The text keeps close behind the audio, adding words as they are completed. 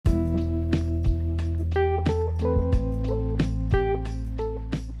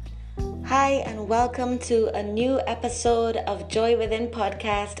Hi, and welcome to a new episode of Joy Within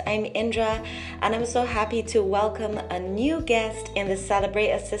podcast. I'm Indra, and I'm so happy to welcome a new guest in the Celebrate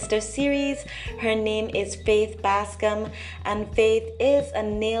a Sister series. Her name is Faith Bascom, and Faith is a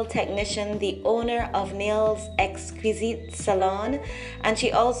nail technician, the owner of Nails Exquisite Salon, and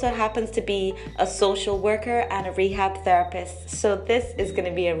she also happens to be a social worker and a rehab therapist. So this is going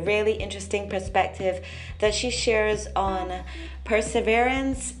to be a really interesting perspective that she shares on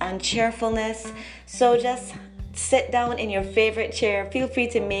perseverance and cheerfulness. So just sit down in your favorite chair, feel free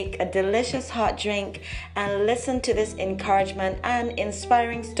to make a delicious hot drink, and listen to this encouragement and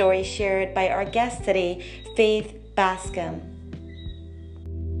inspiring story shared by our guest today, Faith Bascom.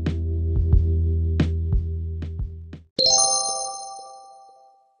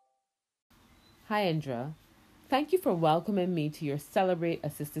 Hi, Indra. Thank you for welcoming me to your Celebrate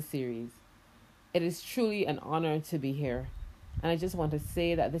a Sister series. It is truly an honor to be here, and I just want to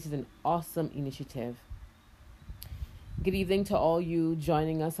say that this is an awesome initiative. Good evening to all you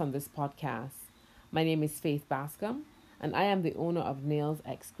joining us on this podcast. My name is Faith Bascom, and I am the owner of Nails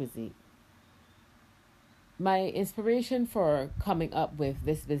Exquisite. My inspiration for coming up with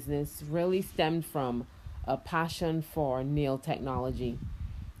this business really stemmed from a passion for nail technology.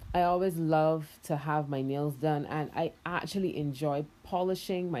 I always love to have my nails done, and I actually enjoy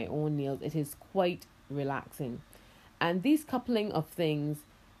polishing my own nails. It is quite relaxing. And these coupling of things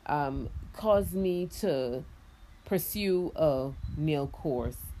caused me to pursue a nail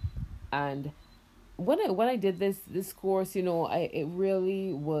course. And when I did this course, it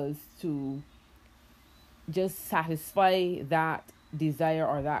really was to just satisfy that desire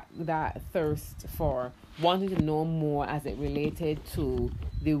or that thirst for wanting to know more as it related to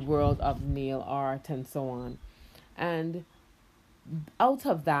the world of nail art and so on. And out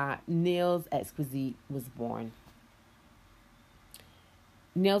of that, Nails Exquisite was born.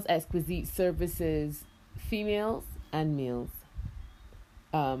 Nails Exquisite services females and males.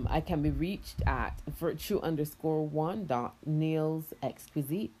 I can be reached at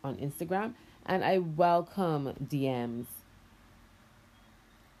virtue_1.nailsexquisite on Instagram, and I welcome DMs.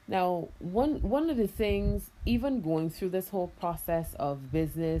 Now, one of the things, even going through this whole process of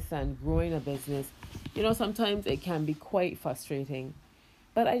business and growing a business, sometimes it can be quite frustrating.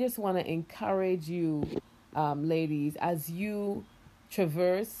 But I just want to encourage you, ladies, as you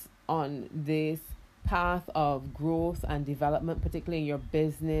traverse on this path of growth and development, particularly in your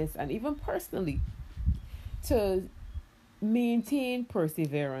business and even personally, to maintain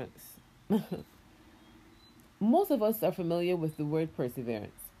perseverance. Most of us are familiar with the word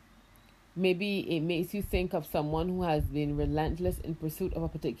perseverance. Maybe it makes you think of someone who has been relentless in pursuit of a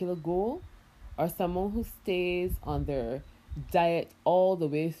particular goal, or someone who stays on their diet all the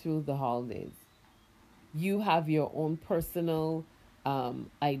way through the holidays. You have your own personal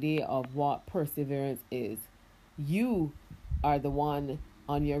idea of what perseverance is. You are the one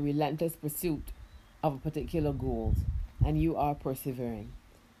on your relentless pursuit of a particular goal, and you are persevering.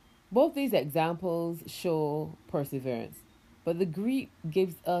 Both these examples show perseverance, but the Greek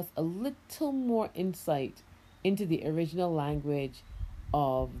gives us a little more insight into the original language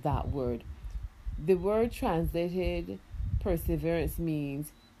of that word. The word translated perseverance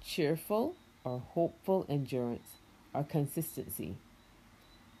means cheerful or hopeful endurance or consistency.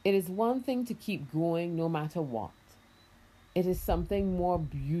 It is one thing to keep going no matter what. It is something more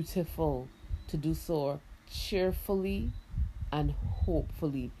beautiful to do so cheerfully and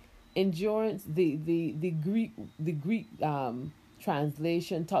hopefully. Endurance, the Greek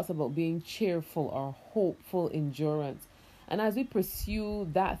translation talks about being cheerful or hopeful endurance. And as we pursue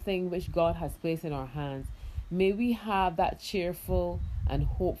that thing which God has placed in our hands, may we have that cheerful and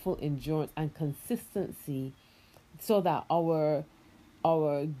hopeful endurance and consistency, so that our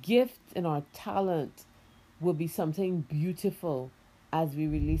gift and our talent will be something beautiful as we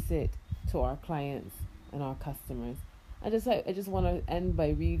release it to our clients and our customers. I just want to end by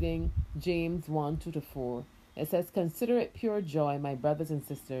reading James 1:2-4. It says, "Consider it pure joy, my brothers and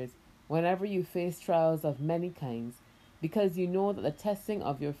sisters, whenever you face trials of many kinds, because you know that the testing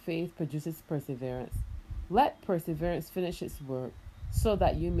of your faith produces perseverance. Let perseverance finish its work, so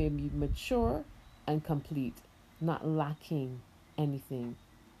that you may be mature and complete, not lacking anything.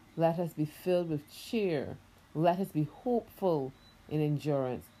 Let us be filled with cheer. Let us be hopeful in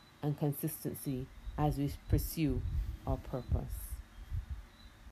endurance and consistency as we pursue our purpose."